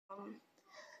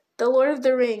The Lord of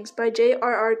the Rings by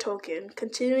J.R.R. Tolkien,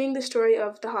 continuing the story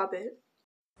of The Hobbit.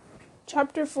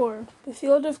 Chapter 4 The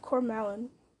Field of Cormallen.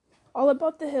 All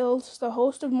about the hills the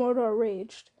host of Mordor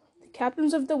raged. The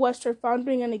captains of the west were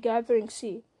foundering in a gathering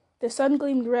sea. The sun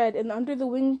gleamed red, and under the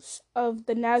wings of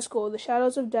the Nazgul the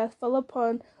shadows of death fell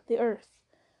upon the earth.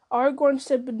 Aragorn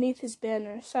stood beneath his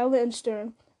banner, silent and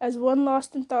stern, as one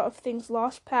lost in thought of things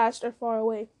lost past or far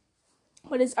away.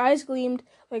 But his eyes gleamed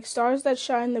like stars that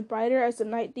shine the brighter as the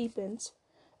night deepens.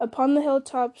 Upon the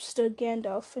hilltop stood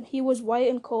Gandalf, and he was white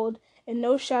and cold, and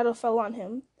no shadow fell on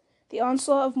him. The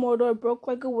onslaught of Mordor broke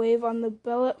like a wave on the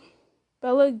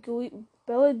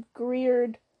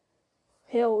Belegrierd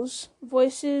hills,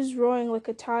 voices roaring like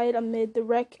a tide amid the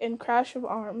wreck and crash of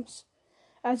arms.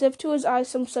 As if to his eyes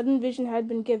some sudden vision had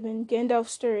been given, Gandalf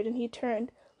stirred, and he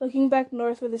turned, looking back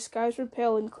north where the skies were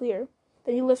pale and clear.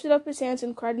 Then he lifted up his hands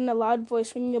and cried in a loud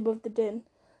voice ringing above the din,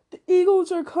 "The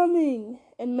eagles are coming!"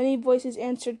 And many voices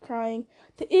answered, crying,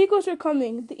 "The eagles are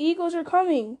coming! The eagles are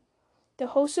coming!" The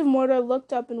hosts of Mordor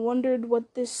looked up and wondered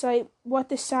what this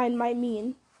sign might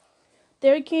mean.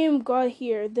 There came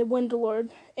Gwaihir, the Wind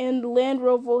Lord, and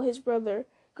Landroval his brother,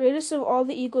 greatest of all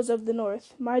the eagles of the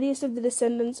north, mightiest of the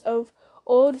descendants of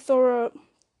old Thorondor,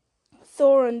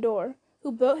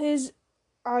 who built his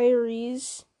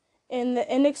eyries in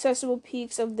the inaccessible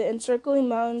peaks of the encircling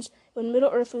mountains when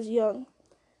Middle-earth was young.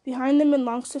 Behind them in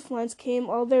long swift lines came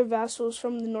all their vassals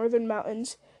from the northern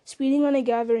mountains, speeding on a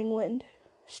gathering wind.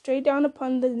 Straight down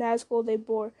upon the Nazgul they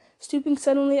bore, stooping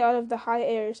suddenly out of the high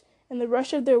airs, and the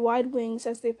rush of their wide wings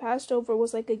as they passed over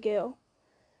was like a gale.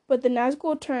 But the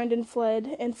Nazgul turned and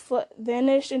fled,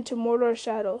 vanished into Mordor's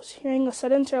shadows, hearing a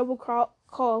sudden terrible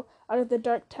call out of the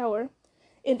dark tower.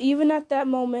 And even at that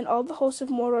moment all the hosts of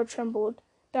Mordor trembled.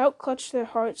 Doubt clutched their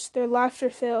hearts, their laughter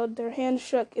failed, their hands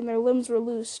shook, and their limbs were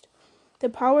loosed. The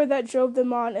power that drove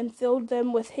them on and filled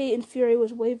them with hate and fury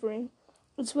was wavering.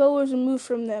 Its will was removed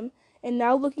from them, and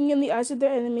now looking in the eyes of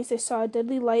their enemies they saw a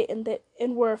deadly light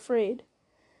and were afraid.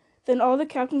 Then all the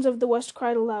captains of the west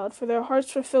cried aloud, for their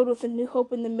hearts were filled with a new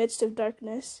hope in the midst of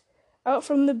darkness. Out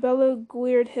from the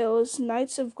Belegrierd hills,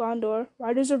 knights of Gondor,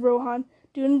 riders of Rohan,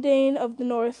 Dunedain of the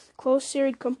north,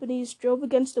 close-serried companies drove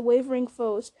against the wavering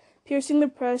foes, piercing the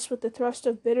press with the thrust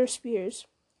of bitter spears.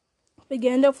 But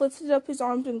Gandalf lifted up his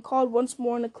arms and called once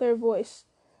more in a clear voice,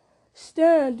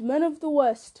 "Stand, men of the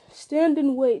west, stand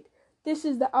and wait. This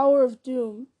is the hour of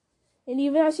doom." And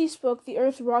even as he spoke, the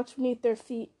earth rocked beneath their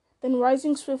feet. Then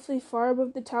rising swiftly far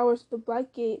above the towers of the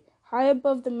Black Gate, high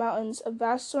above the mountains, a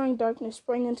vast soaring darkness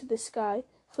sprang into the sky,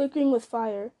 flickering with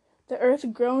fire. The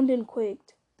earth groaned and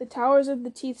quaked. The towers of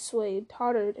the Teeth swayed,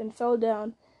 tottered, and fell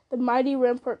down. The mighty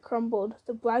rampart crumbled.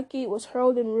 The Black Gate was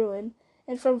hurled in ruin.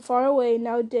 And from far away,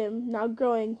 now dim, now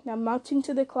growing, now mounting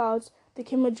to the clouds, there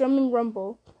came a drumming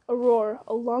rumble, a roar,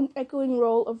 a long echoing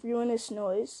roll of ruinous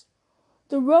noise.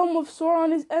 "The realm of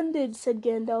Sauron is ended," said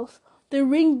Gandalf. "The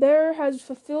ring-bearer has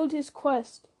fulfilled his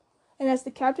quest." And as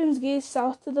the captains gazed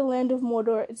south to the land of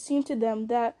Mordor, it seemed to them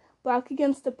that, black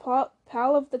against the pall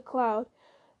of the cloud,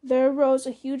 there rose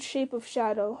a huge shape of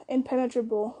shadow,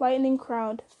 impenetrable,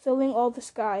 lightning-crowned, filling all the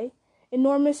sky.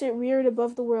 Enormous it reared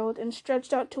above the world, and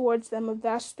stretched out towards them a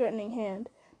vast threatening hand,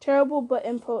 terrible but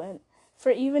impotent,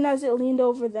 for even as it leaned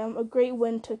over them, a great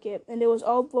wind took it, and it was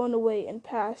all blown away and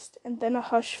passed, and then a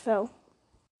hush fell.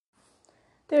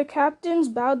 Their captains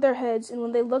bowed their heads, and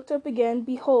when they looked up again,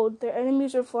 behold, their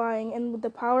enemies were flying, and the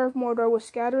power of Mordor was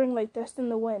scattering like dust in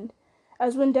the wind.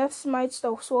 As when death smites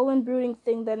the swollen brooding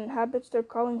thing that inhabits their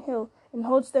crawling hill, and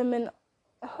holds them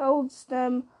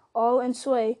all in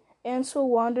sway, ants will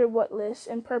wander witless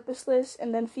and purposeless,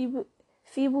 and then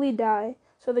feebly die.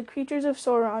 So the creatures of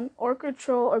Sauron, orc or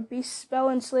troll or beast spell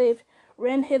enslaved,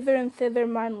 ran hither and thither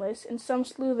mindless, and some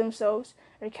slew themselves,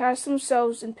 or cast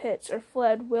themselves in pits, or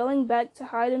fled, wailing back to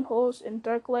hide in holes in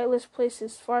dark lightless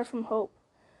places far from hope.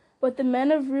 But the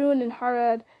men of Rhûn and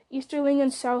Harad, Easterling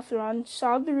and Southron,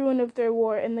 saw the ruin of their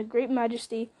war and the great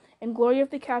majesty and glory of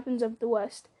the captains of the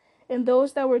west, and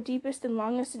those that were deepest and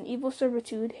longest in evil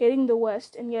servitude, hating the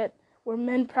west, and yet were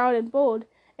men proud and bold,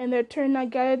 in their turn now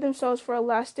gathered themselves for a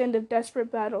last stand of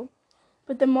desperate battle.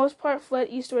 But the most part fled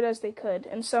eastward as they could,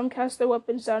 and some cast their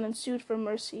weapons down and sued for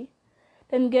mercy.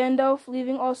 Then Gandalf,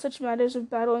 leaving all such matters of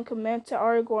battle in command to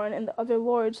Aragorn and the other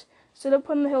lords, stood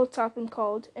upon the hilltop and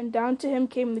called, and down to him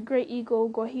came the great eagle,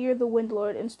 Gwaihir the Wind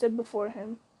Lord, and stood before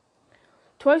him.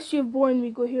 "Twice you have borne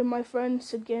me, Gwaihir, my friend,"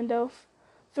 said Gandalf.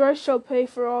 "Thrice shall pay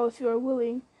for all if you are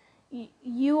willing.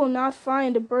 You will not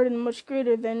find a burden much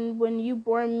greater than when you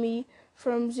bore me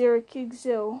from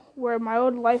Zir-Kigzil, where my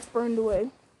old life burned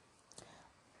away."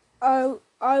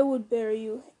 I would bear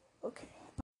you. Okay.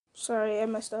 Sorry, I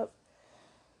messed up.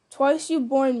 Twice you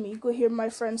borne me, Gwydir, my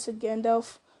friend, said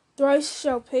Gandalf. Thrice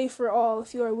shall pay for all,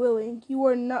 if you are willing. You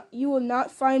will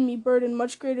not find me burden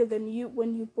much greater than you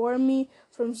when you bore me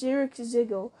from Zirik to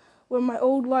Zigil, where my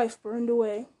old life burned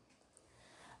away.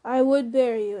 I would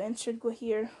bear you, answered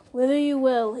Gwydir, whither you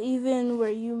will, even were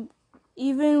you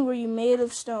made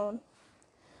of stone.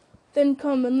 Then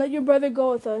come, and let your brother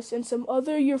go with us, and some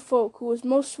other your folk who is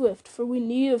most swift, for we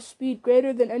need of speed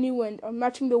greater than any wind, are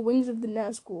matching the wings of the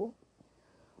Nazgul.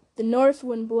 The north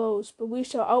wind blows, but we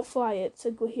shall outfly it,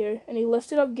 said Gwydir, and he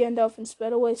lifted up Gandalf and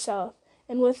sped away south,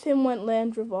 and with him went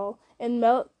Landreval, and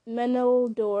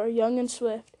Meneldor, young and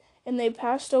swift, and they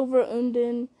passed over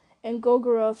Undin and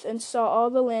Golgoroth, and saw all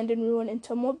the land in ruin and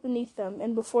tumult beneath them,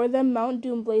 and before them Mount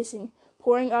Doom blazing,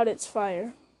 pouring out its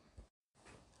fire.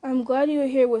 "I am glad you are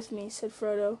here with me," said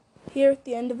Frodo. "Here at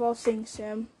the end of all things,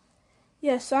 Sam."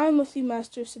 "Yes, I am with you,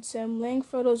 master," said Sam, laying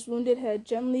Frodo's wounded head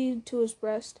gently to his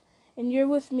breast. "And you're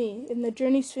with me, and the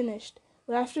journey's finished.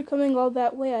 But after coming all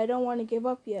that way, I don't want to give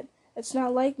up yet. It's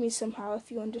not like me somehow,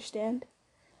 if you understand."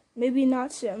 "Maybe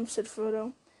not, Sam," said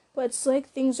Frodo. "But it's like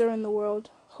things are in the world.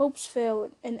 Hopes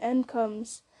fail, and end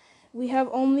comes. We have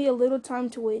only a little time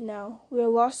to wait now. We are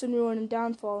lost in ruin and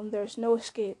downfall, and there is no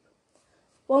escape."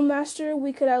 "Well, master,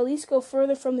 we could at least go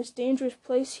further from this dangerous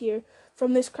place here,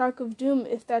 from this Crack of Doom,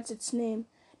 if that's its name.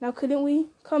 Now couldn't we?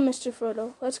 Come, Mr.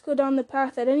 Frodo, let's go down the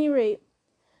path at any rate."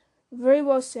 "Very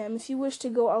well, Sam, if you wish to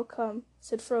go, I'll come,"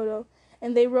 said Frodo,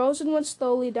 and they rose and went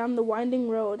slowly down the winding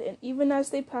road, and even as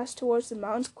they passed towards the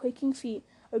mountain's quaking feet,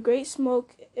 a great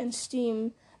smoke and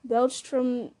steam belched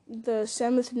from the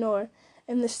Sammath Nor,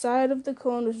 and the side of the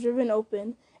cone was riven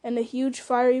open, and a huge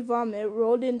fiery vomit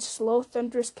rolled in slow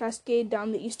thunderous cascade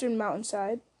down the eastern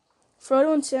mountainside.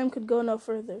 Frodo and Sam could go no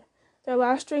further. Their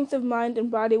last strength of mind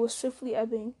and body was swiftly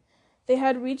ebbing. They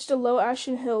had reached a low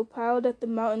ashen hill piled at the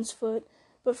mountain's foot,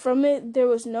 but from it there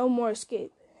was no more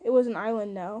escape. It was an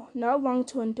island now, not long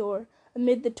to endure,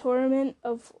 amid the torment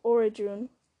of Orodruin.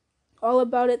 All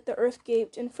about it the earth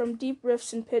gaped, and from deep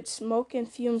rifts and pits smoke and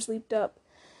fumes leaped up.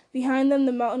 Behind them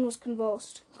the mountain was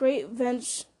convulsed. Great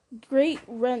rents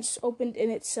opened in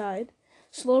its side.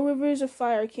 Slow rivers of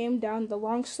fire came down the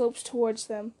long slopes towards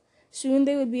them. Soon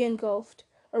they would be engulfed.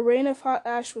 A rain of hot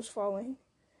ash was falling.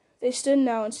 They stood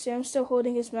now, and Sam, still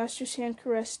holding his master's hand,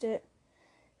 caressed it.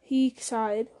 He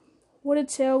sighed. "What a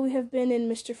tale we have been in,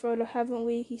 Mr. Frodo, haven't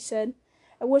we?" he said.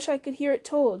 "I wish I could hear it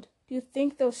told. Do you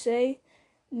think they'll say,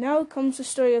 'Now comes the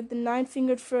story of the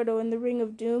nine-fingered Frodo and the Ring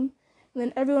of Doom'? And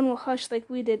then everyone will hush like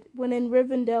we did when in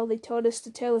Rivendell they told us the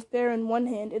tale of Beren One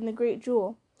Hand and the Great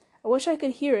Jewel. I wish I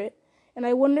could hear it, and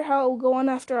I wonder how it will go on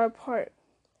after our part."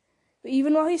 But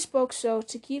even while he spoke so,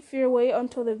 to keep fear away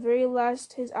until the very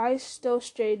last, his eyes still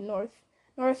strayed north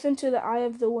into the eye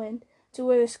of the wind, to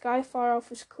where the sky far off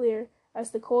was clear,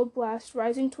 as the cold blast,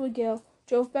 rising to a gale,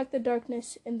 drove back the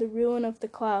darkness and the ruin of the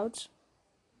clouds.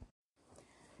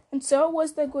 And so it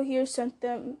was that Gwydir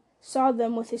saw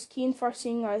them with his keen,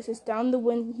 far-seeing eyes, as down the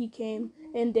wind he came,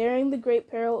 and daring the great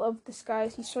peril of the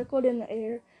skies, he circled in the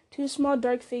air, two small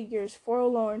dark figures,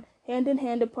 forlorn, hand in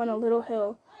hand upon a little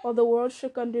hill, while the world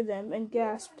shook under them, and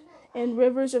gasped, and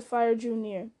rivers of fire drew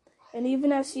near. And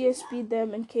even as he espied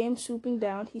them and came swooping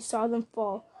down, he saw them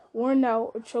fall, worn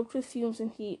out, or choked with fumes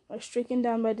and heat, or stricken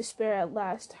down by despair at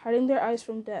last, hiding their eyes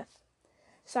from death.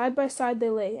 Side by side they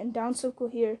lay, and down slipped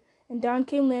Gwydir, and down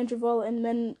came Landreval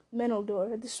and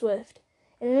Meneldor the Swift.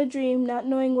 And in a dream, not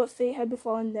knowing what fate had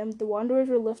befallen them, the wanderers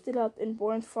were lifted up and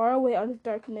borne far away out of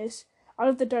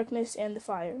the darkness and the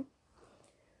fire.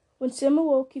 When Sam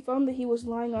awoke, he found that he was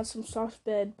lying on some soft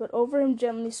bed, but over him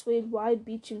gently swayed wide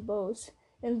beechen boughs,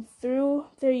 and through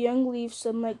their young leaves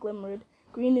sunlight glimmered,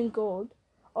 green and gold.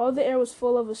 All the air was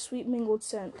full of a sweet mingled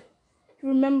scent. He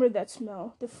remembered that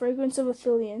smell, the fragrance of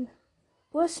Ithilien.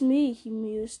 "Bless me," he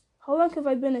mused, "how long have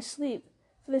I been asleep?"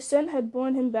 For the scent had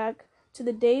borne him back to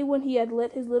the day when he had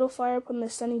lit his little fire upon the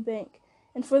sunny bank,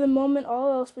 and for the moment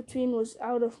all else between was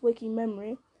out of waking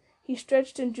memory. He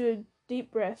stretched and drew a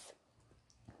deep breath.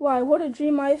 "Why, what a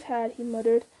dream I've had," he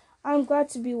muttered. "I am glad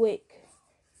to be awake."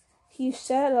 He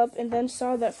sat up and then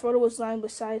saw that Frodo was lying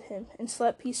beside him, and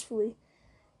slept peacefully,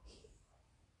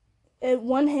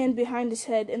 one hand behind his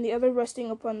head and the other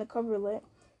resting upon the coverlet.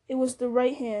 It was the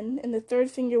right hand, and the third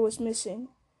finger was missing.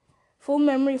 Full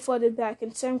memory flooded back,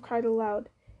 and Sam cried aloud,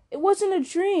 "It wasn't a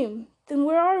dream! Then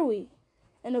where are we?"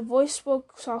 And a voice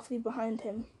spoke softly behind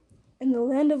him. "In the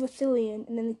land of Ithilien,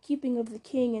 and in the keeping of the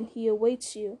king, and he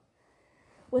awaits you."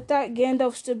 With that,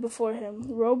 Gandalf stood before him,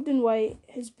 robed in white,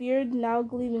 his beard now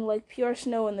gleaming like pure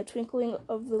snow in the twinkling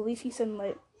of the leafy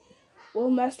sunlight. "Well,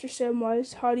 Master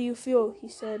Samwise, how do you feel?" he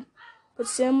said. But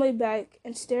Sam lay back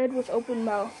and stared with open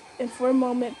mouth, and for a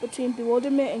moment, between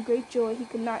bewilderment and great joy, he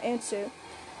could not answer.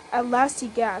 At last he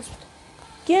gasped,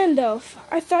 "Gandalf,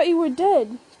 I thought you were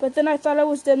dead, but then I thought I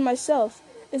was dead myself.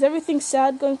 Is everything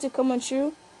sad going to come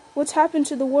untrue? What's happened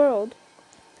to the world?"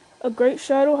 "A great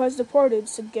shadow has departed,"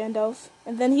 said Gandalf,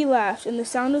 and then he laughed, and the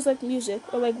sound was like music,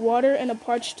 or like water in a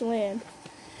parched land.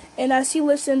 And as he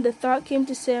listened, the thought came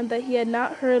to Sam that he had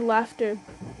not heard laughter,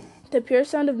 the pure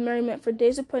sound of merriment, for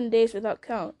days upon days without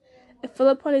count. It fell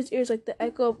upon his ears like the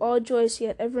echo of all joys he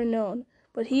had ever known,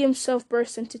 but he himself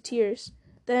burst into tears.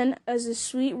 Then, as the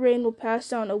sweet rain will pass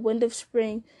down a wind of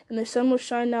spring, and the sun will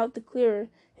shine out the clearer,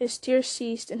 his tears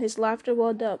ceased, and his laughter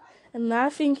welled up, and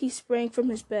laughing he sprang from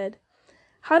his bed.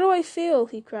 "How do I feel?"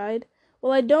 he cried.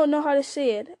 "Well, I don't know how to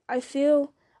say it. I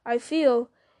feel.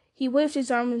 He waved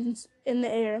his arms in the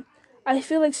air. "I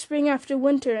feel like spring after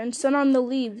winter, and sun on the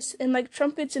leaves, and like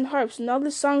trumpets and harps and all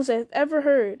the songs I have ever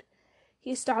heard."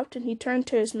 He stopped, and he turned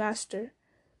to his master.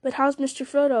 "But how's Mr.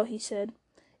 Frodo?" he said.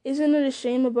 "Isn't it a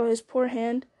shame about his poor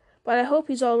hand? But I hope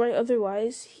he's all right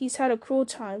otherwise. He's had a cruel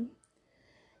time."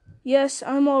 "Yes,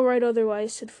 I'm all right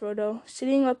otherwise," said Frodo,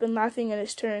 sitting up and laughing in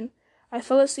his turn. "I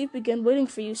fell asleep again waiting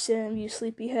for you, Sam, you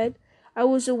sleepy-head. I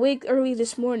was awake early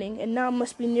this morning, and now it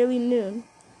must be nearly noon."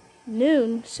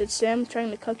 "Noon?" said Sam,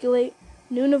 trying to calculate.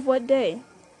 "Noon of what day?"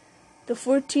 "The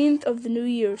 14th of the new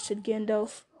year," said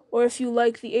Gandalf, "or if you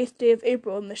like, the 8th day of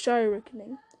April in the Shire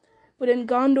reckoning. But in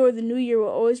Gondor the new year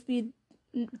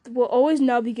will always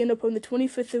now begin upon the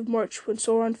 25th of March, when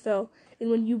Sauron fell, and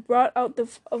when you brought out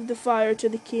of the fire to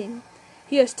the king.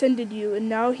 He has tended you, and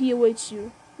now he awaits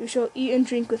you. You shall eat and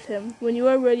drink with him. When you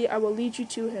are ready, I will lead you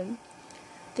to him."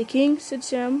 "The king?" said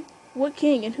Sam. "What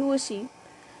king, and who is he?"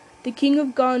 "The king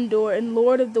of Gondor and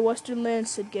lord of the western lands,"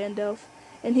 said Gandalf,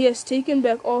 "and he has taken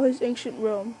back all his ancient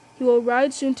realm. He will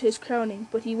ride soon to his crowning,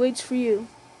 but he waits for you."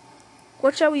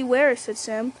 "What shall we wear?" said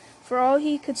Sam, for all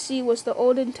he could see was the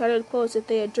old and tattered clothes that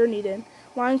they had journeyed in,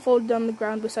 lying folded on the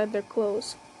ground beside their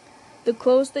clothes. "The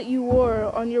clothes that you wore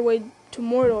on your way to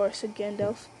Mordor," said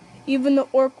Gandalf. "Even the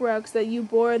orc rags that you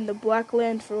bore in the Black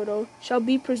Land, Frodo, shall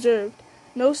be preserved.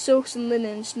 No silks and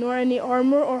linens, nor any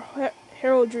armor or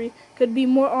heraldry could be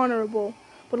more honorable.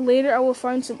 But later I will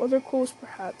find some other clothes,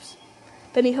 perhaps."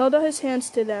 Then he held out his hands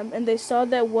to them, and they saw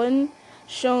that one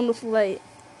shone with light.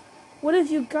 "What have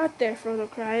you got there?" Frodo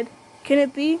cried. "Can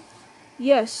it be—"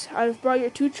 "Yes, I have brought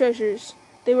your two treasures.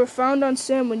 They were found on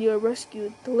Sam when you were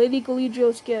rescued, the Lady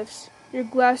Galadriel's gifts. Your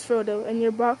glass, Frodo, and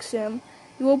your box, Sam.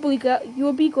 You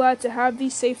will be glad to have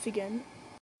these safe again."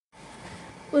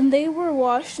 When they were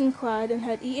washed and clad, and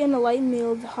had eaten a light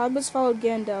meal, the hobbits followed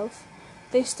Gandalf.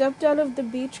 They stepped out of the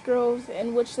beech grove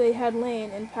in which they had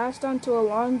lain, and passed on to a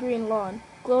long green lawn,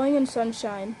 glowing in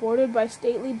sunshine, bordered by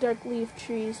stately dark-leaved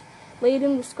trees,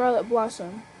 laden with scarlet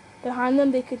blossom. Behind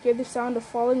them they could hear the sound of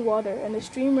falling water, and a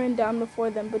stream ran down before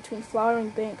them between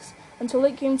flowering banks, until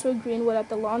it came to a greenwood at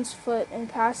the lawn's foot, and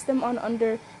passed them on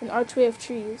under an archway of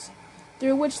trees,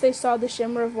 through which they saw the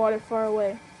shimmer of water far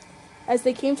away. As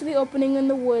they came to the opening in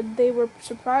the wood, they were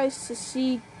surprised to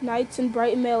see knights in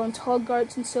bright mail and tall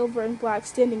guards in silver and black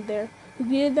standing there, who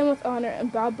greeted them with honor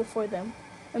and bowed before them.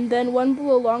 And then one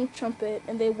blew a long trumpet,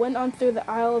 and they went on through the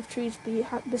aisle of trees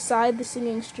beside the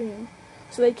singing stream.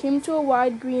 So they came to a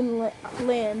wide green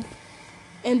land,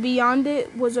 and beyond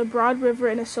it was a broad river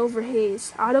in a silver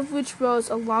haze, out of which rose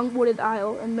a long wooded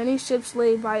isle, and many ships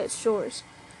lay by its shores.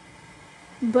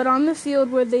 But on the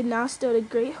field where they now stood a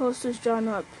great host was drawn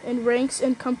up, and ranks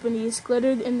and companies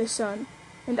glittered in the sun.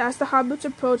 And as the hobbits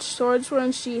approached, swords were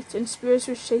unsheathed, and spears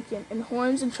were shaken, and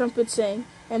horns and trumpets sang,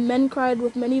 and men cried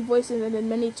with many voices and in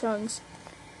many tongues,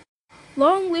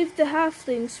 "Long live the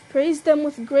halflings! Praise them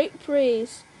with great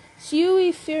praise!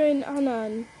 Siui Firin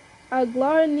Anan,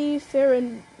 Aglarni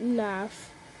Firinaf.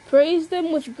 Praise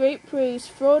them with great praise,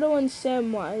 Frodo and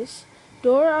Samwise,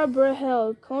 Dor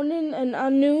Abrahel, Conan and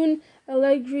Anun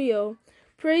Allegrio.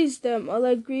 Praise them,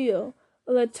 Allegrio,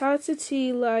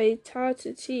 Latatati Lai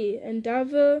Tatati, and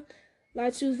Dava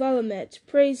Latu Valamet.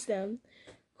 Praise them,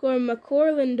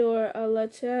 Cormacor Lindor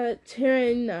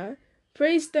Alataterina.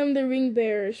 Praise them, the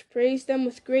ring-bearers. Praise them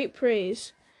with great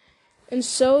praise." And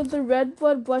so, the red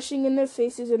blood blushing in their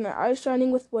faces and their eyes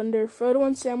shining with wonder, Frodo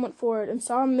and Sam went forward, and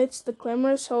saw amidst the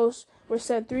clamorous host were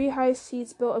set 3 high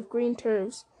seats built of green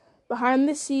turfs. Behind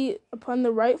the seat, upon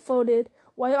the right folded,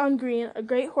 white on green, a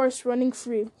great horse running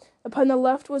free. Upon the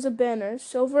left was a banner,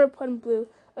 silver upon blue,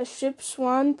 a ship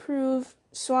swan-proud,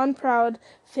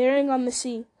 faring on the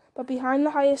sea. But behind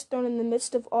the highest stone in the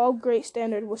midst of all great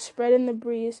standard was spread in the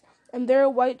breeze, and there a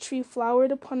white tree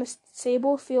flowered upon a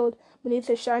sable field beneath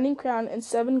a shining crown and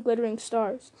 7 glittering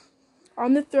stars.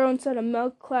 On the throne sat a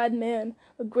milk-clad man.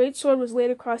 A great sword was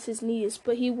laid across his knees,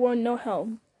 but he wore no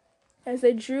helm. As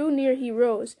they drew near he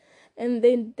rose, and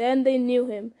then they knew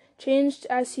him, changed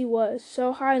as he was,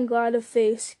 so high and glad of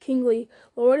face, kingly,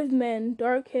 lord of men,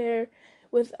 dark hair,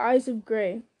 with eyes of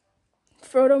grey.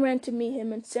 Frodo ran to meet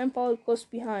him, and Sam followed close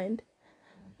behind.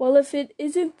 Well, if this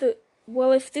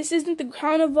isn't the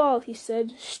crown of all," he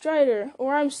said, "Strider,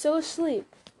 or I'm still asleep."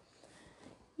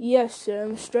 "Yes,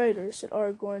 Sam, Strider," said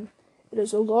Aragorn. "It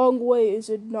is a long way, is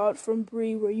it not, from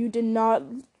Bree, where you did not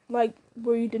like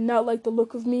the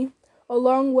look of me? A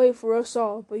long way for us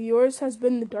all, but yours has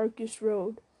been the darkest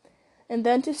road." And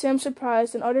then, to Sam's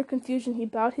surprise and utter confusion, he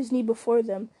bowed his knee before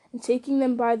them, and taking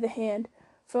them by the hand,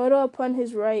 Frodo upon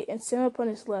his right and Sam upon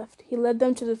his left, he led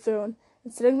them to the throne,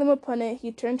 and setting them upon it,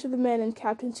 he turned to the men and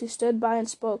captains who stood by and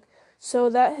spoke, so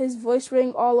that his voice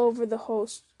rang all over the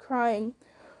host, crying,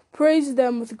 "Praise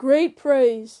them with great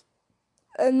praise!"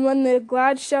 And when the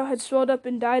glad shout had swelled up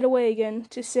and died away again,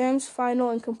 to Sam's final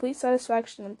and complete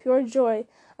satisfaction and pure joy,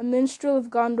 a minstrel of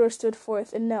Gondor stood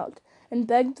forth, and knelt, and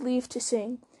begged leave to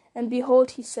sing. And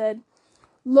behold, he said,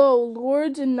 "Lo,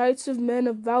 lords and knights of men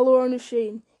of valor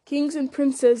unashamed, kings and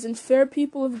princes and fair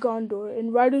people of Gondor,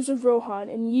 and riders of Rohan,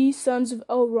 and ye sons of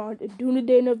Elrond and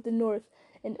Dunedain of the north,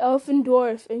 and elf and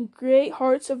dwarf, and great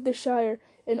hearts of the Shire,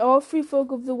 and all free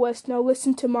folk of the West, now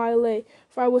listen to my lay,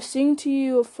 for I will sing to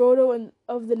you of Frodo and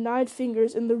of the Nine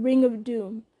Fingers and the Ring of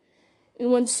Doom."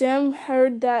 And when Sam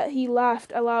heard that, he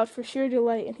laughed aloud for sheer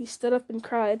delight, and he stood up and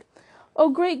cried, "O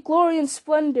great glory and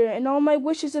splendor, and all my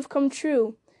wishes have come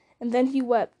true!" And then he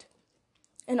wept.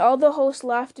 And all the host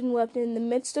laughed and wept, and in the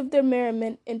midst of their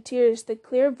merriment and tears the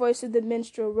clear voice of the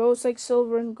minstrel rose like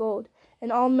silver and gold,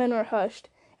 and all men were hushed.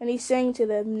 And he sang to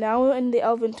them, now in the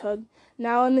elven tongue,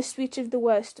 now in the speech of the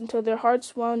West, until their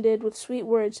hearts wounded with sweet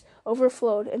words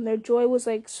overflowed, and their joy was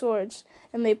like swords,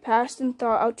 and they passed in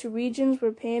thought out to regions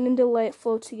where pain and delight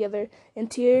flow together,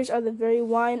 and tears are the very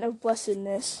wine of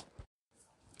blessedness.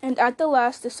 And at the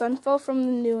last the sun fell from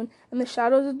the noon, and the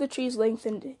shadows of the trees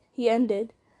lengthened. He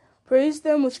ended. "Praise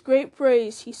them with great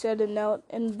praise," he said, and knelt.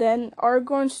 And then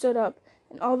Aragorn stood up,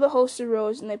 and all the host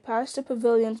arose, and they passed to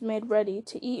pavilions made ready,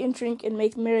 to eat and drink and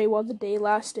make merry while the day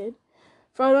lasted.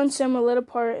 Frodo and Sam were led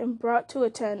apart and brought to a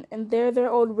tent, and there their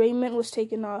old raiment was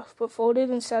taken off, but folded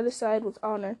and set aside with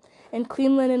honor, and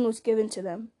clean linen was given to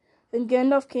them. Then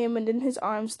Gandalf came, and in his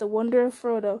arms, the wonder of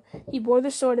Frodo, he bore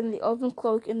the sword and the elven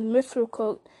cloak and the mithril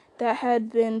coat that had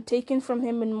been taken from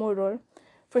him in Mordor.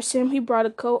 For Sam he brought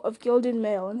a coat of gilded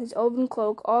mail, and his elven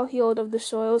cloak all healed of the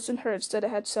soils and hurts that it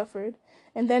had suffered.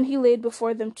 And then he laid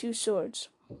before them 2 swords.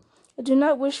 "I do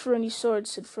not wish for any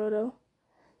swords," said Frodo.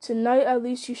 "Tonight at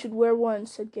least you should wear one,"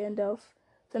 said Gandalf.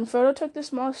 Then Frodo took the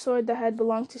small sword that had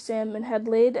belonged to Sam, and had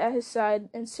laid at his side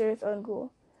in Cirith Ungol.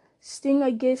 "Sting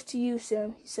I give to you,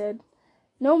 Sam," he said.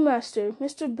 "No, master,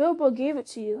 Mr. Bilbo gave it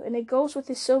to you, and it goes with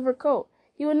his silver coat.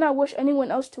 He would not wish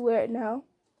anyone else to wear it now."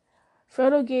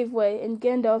 Frodo gave way, and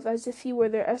Gandalf, as if he were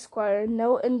their esquire,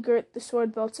 knelt and girt the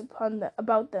sword belts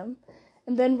about them.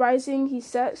 And then rising, he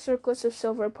set circlets of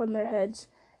silver upon their heads.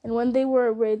 And when they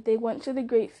were arrayed, they went to the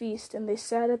great feast, and they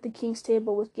sat at the king's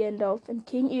table with Gandalf, and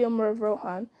King Eomer of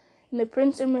Rohan, and the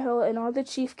Prince Imrahil, and all the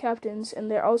chief captains, and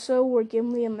there also were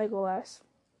Gimli and Legolas.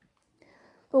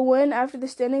 But when, after the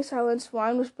standing silence,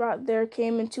 wine was brought, there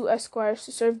came in 2 esquires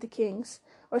to serve the kings,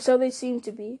 or so they seemed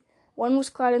to be. One was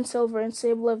clad in silver and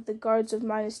sable of the guards of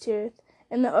Minas Tirith,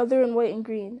 and the other in white and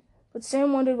green. But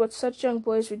Sam wondered what such young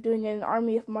boys were doing in an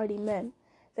army of mighty men.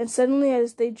 Then suddenly,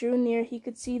 as they drew near, he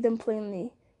could see them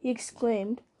plainly. He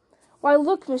exclaimed, "Why,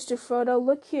 look, Mr. Frodo,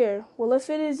 look here! Well, if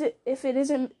it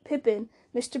isn't Pippin,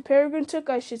 Mr. Peregrine Took,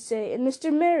 I should say, and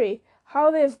Mr. Merry!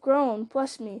 How they have grown,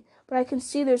 bless me! But I can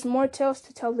see there's more tales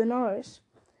to tell than ours."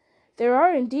 "There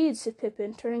are indeed," said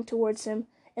Pippin, turning towards him,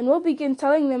 "and we'll begin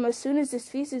telling them as soon as this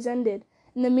feast is ended.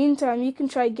 In the meantime, you can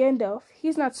try Gandalf.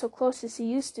 He's not so close as he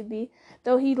used to be,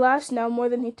 though he laughs now more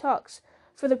than he talks.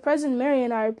 For the present, Merry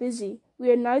and I are busy.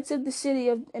 We are knights of the city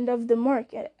and of the mark,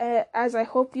 as I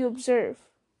hope you observe."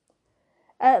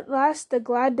 At last the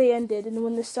glad day ended, and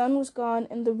when the sun was gone,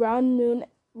 and the round moon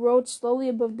rode slowly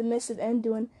above the mist of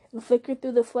Anduin, and flickered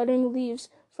through the fluttering leaves,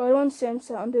 Frodo and Sam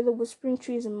sat under the whispering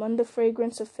trees among the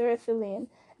fragrance of fair Ithilien,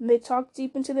 and they talked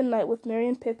deep into the night with Merry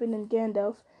and Pippin and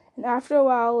Gandalf, and after a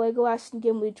while Legolas and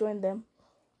Gimli joined them.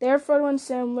 There Frodo and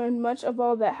Sam learned much of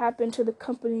all that happened to the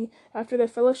company after their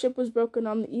fellowship was broken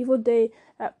on the evil day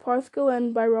at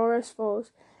Parthglen by Rhoras Falls,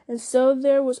 and so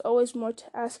there was always more to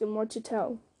ask and more to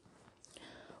tell.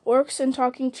 Orcs and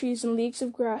talking trees and leagues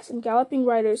of grass, and galloping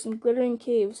riders and glittering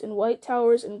caves, and white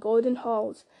towers and golden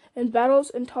halls, and battles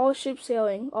and tall ships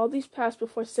sailing. All these passed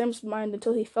before Sam's mind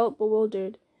until he felt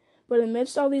bewildered. But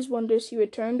amidst all these wonders he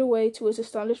returned away to his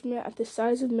astonishment at the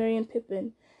size of Merry and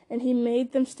Pippin, and he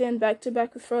made them stand back to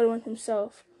back with Frodo and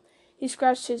himself. He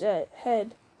scratched his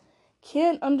head.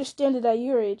 "Can't understand it at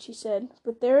your age," he said,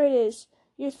 "but there it is.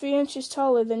 You're 3 inches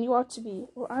taller than you ought to be,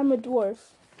 or I'm a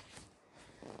dwarf."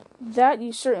 "That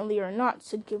you certainly are not,"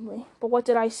 said Gimli. "But what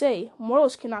did I say?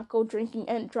 Mortals cannot go drinking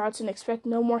Ent draughts and expect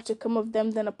no more to come of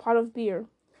them than a pot of beer."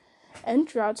 "Ent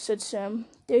draughts," said Sam.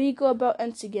 "There you go about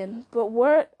Ents again. But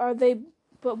what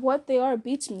they are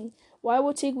beats me. Why, it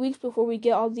will take weeks before we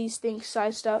get all these things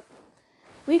sized up."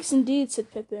 "Weeks indeed,"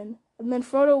 said Pippin. "And then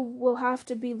Frodo will have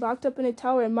to be locked up in a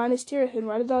tower in Minas Tirith and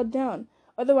write it all down.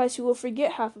 Otherwise he will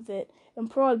forget half of it,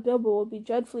 and poor old Bilbo will be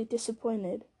dreadfully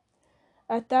disappointed."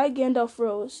 At that Gandalf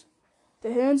rose.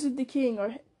 "The hands of the king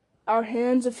are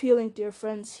hands of healing, dear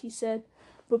friends," he said.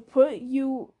 But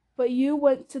you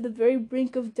went to the very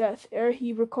brink of death ere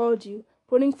he recalled you,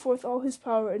 putting forth all his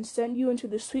power, and sent you into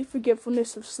the sweet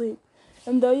forgetfulness of sleep.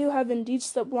 And though you have indeed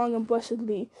slept long and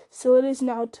blessedly, still it is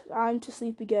now time to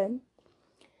sleep again."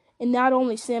 "And not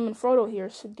only Sam and Frodo here,"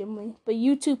 said Gimli, "but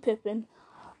you too, Pippin.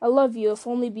 I love you, if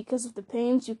only because of the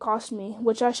pains you cost me,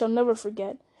 which I shall never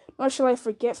forget. Nor shall I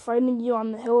forget fighting you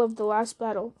on the hill of the last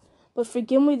battle. But for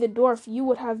Gimli the dwarf, you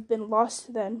would have been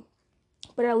lost then.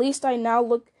 But at least I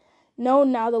know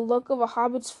now the look of a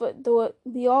hobbit's foot, though it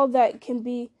be all that can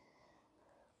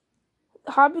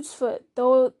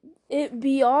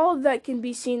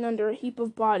be seen under a heap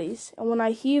of bodies. And when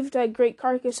I heaved that great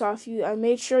carcass off you, I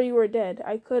made sure you were dead.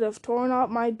 I could have torn out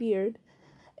my beard.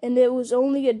 And it was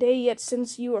only a day yet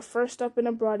since you were first up and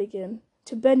abroad again.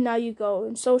 To bed now you go,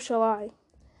 and so shall I."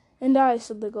 "And I,"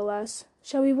 said Legolas.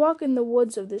 "Shall we walk in the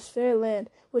woods of this fair land,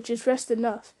 which is rest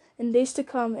enough? In days to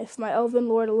come, if my elven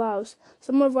lord allows,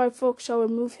 some of our folk shall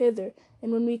remove hither,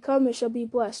 and when we come it shall be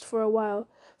blessed for a while,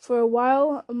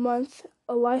 a month,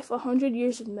 a life, 100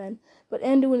 years of men. But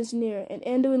Anduin is near, and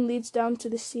Anduin leads down to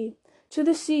the sea. To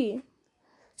the sea!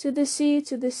 To the sea,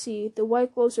 to the sea, the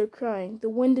white gulls are crying, the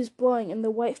wind is blowing, and the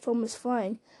white foam is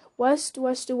flying. West,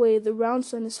 west away, the round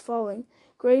sun is falling.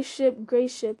 Grey ship,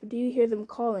 do you hear them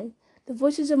calling? The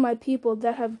voices of my people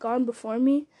that have gone before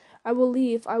me? I will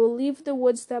leave the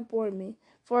woods that bore me.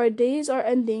 For our days are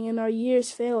ending and our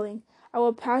years failing. I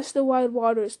will pass the wide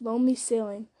waters, lonely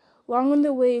sailing. Long on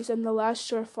the waves and the last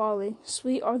shore falling.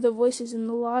 Sweet are the voices in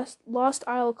the lost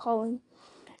isle calling.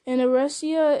 In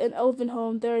Eressia and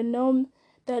Elvenhome there are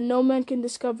that no man can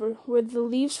discover, where the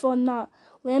leaves fall not,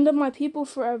 land of my people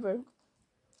forever."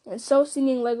 And so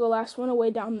singing, Legolas went away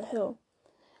down the hill.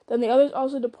 Then the others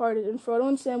also departed, and Frodo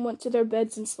and Sam went to their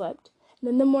beds and slept. And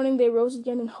in the morning they rose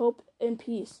again in hope and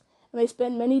peace. And they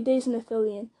spent many days in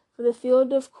Ithilien, for the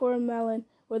field of Cormallen,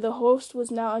 where the host was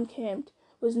now encamped,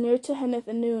 was near to Henneth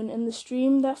Annwn, and the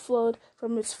stream that flowed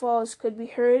from its falls could be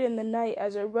heard in the night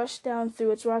as it rushed down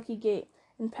through its rocky gate,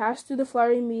 and passed through the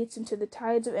flowery meads into the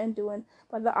tides of Anduin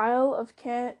by the Isle of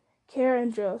Cair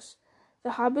Andros.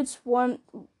 The hobbits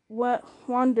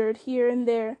wandered here and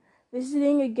there,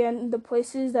 visiting again the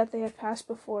places that they had passed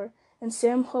before, and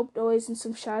Sam hoped always in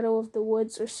some shadow of the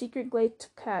woods or secret glade to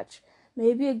catch,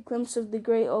 maybe a glimpse of the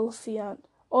great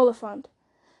Oliphant.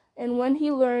 And when he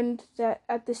learned that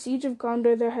at the siege of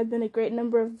Gondor there had been a great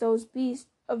number of these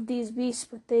beasts,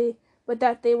 but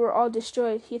that they were all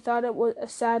destroyed, he thought it was a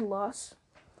sad loss.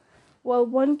 "Well,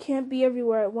 one can't be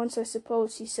everywhere at once, I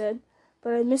suppose," he said,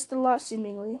 "but I missed a lot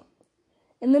seemingly."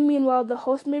 In the meanwhile the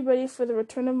host made ready for the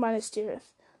return of Minas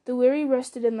Tirith. The weary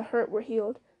rested and the hurt were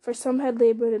healed, for some had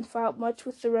labored and fought much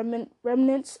with the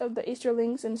remnants of the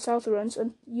Easterlings and Southrons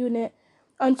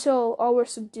until all were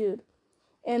subdued.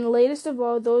 And latest of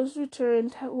all, those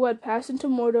returned who had passed into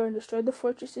Mordor and destroyed the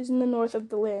fortresses in the north of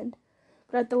the land.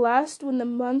 But at the last, when the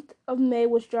month of May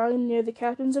was drawing near, the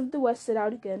captains of the west set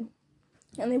out again.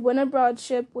 And they went abroad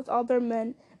ship with all their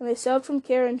men, and they sailed from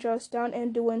Cair Andros down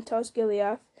Anduin to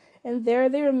Osgiliath, and there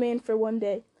they remained for one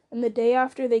day. And the day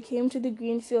after they came to the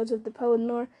green fields of the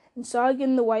Pelennor, and saw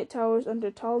again the white towers under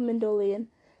tall Mindolian,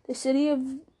 the city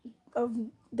of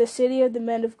the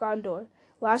men of Gondor,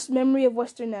 last memory of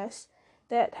Westernesse,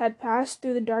 that had passed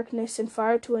through the darkness and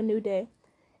fire to a new day.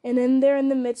 And in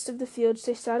the midst of the fields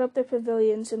they set up their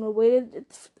pavilions and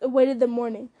awaited the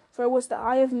morning, for it was the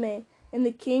eye of May, and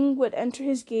the king would enter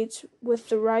his gates with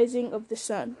the rising of the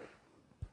sun.